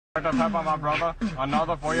A pepper, my brother,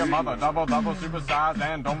 another for your mother. Double, double, super size,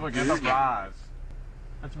 and don't forget the fries.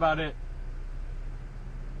 That's about it.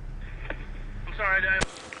 I'm sorry, Dad.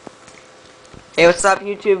 Hey, what's up,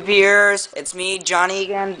 YouTube viewers? It's me, Johnny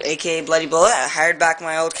again, aka Bloody Bullet. I hired back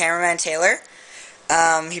my old cameraman, Taylor.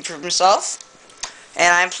 He proved himself.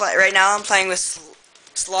 And right now I'm playing with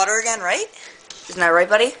Slaughter again, right? Isn't that right,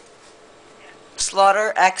 buddy?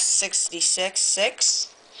 Slaughter X666.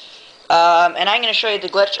 And I'm going to show you the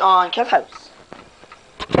glitch on Killhouse.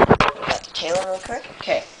 Back to Taylor real quick.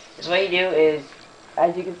 Okay, so what you do is,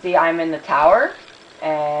 as you can see, I'm in the tower.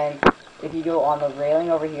 And if you go on the railing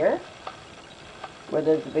over here, where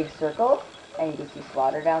there's a big circle, and you can see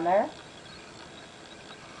Slaughter down there,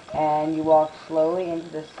 and you walk slowly into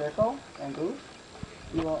this circle and boost,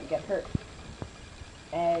 you won't get hurt.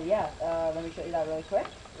 And yeah, let me show you that really quick.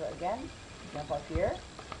 So again, jump up here.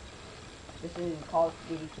 This is Call of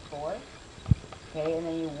Duty 4. Okay, and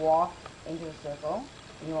then you walk into the circle,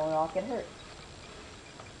 and you will not get hurt.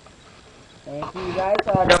 Thank you guys.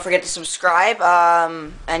 Don't forget to subscribe.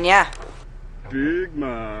 And yeah. Big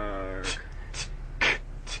Mark.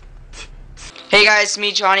 Hey guys, it's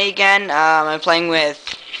me, Johnny again. I'm playing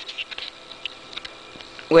with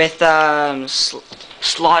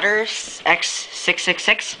Slaughter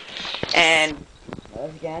X666, and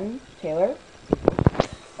again, Taylor.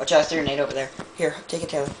 Watch out, there's a nade over there. Here, take it,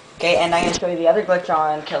 Taylor. Okay, and I'm gonna show you the other glitch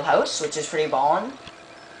on Killhouse, which is pretty ballin'.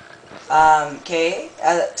 Okay,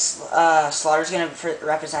 Slaughter's gonna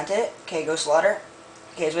represent it. Okay, go Slaughter.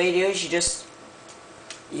 Okay, so what you do is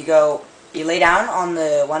you lay down on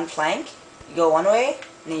the one plank. You go one way,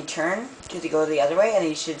 and then you turn to go the other way, and then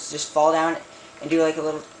you should just fall down and do like a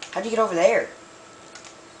little... How'd you get over there?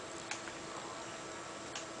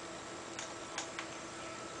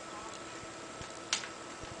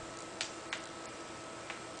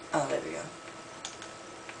 Oh, there we go.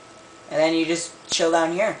 And then you just chill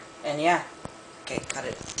down here, and yeah. Okay, cut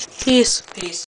it. Peace. Peace.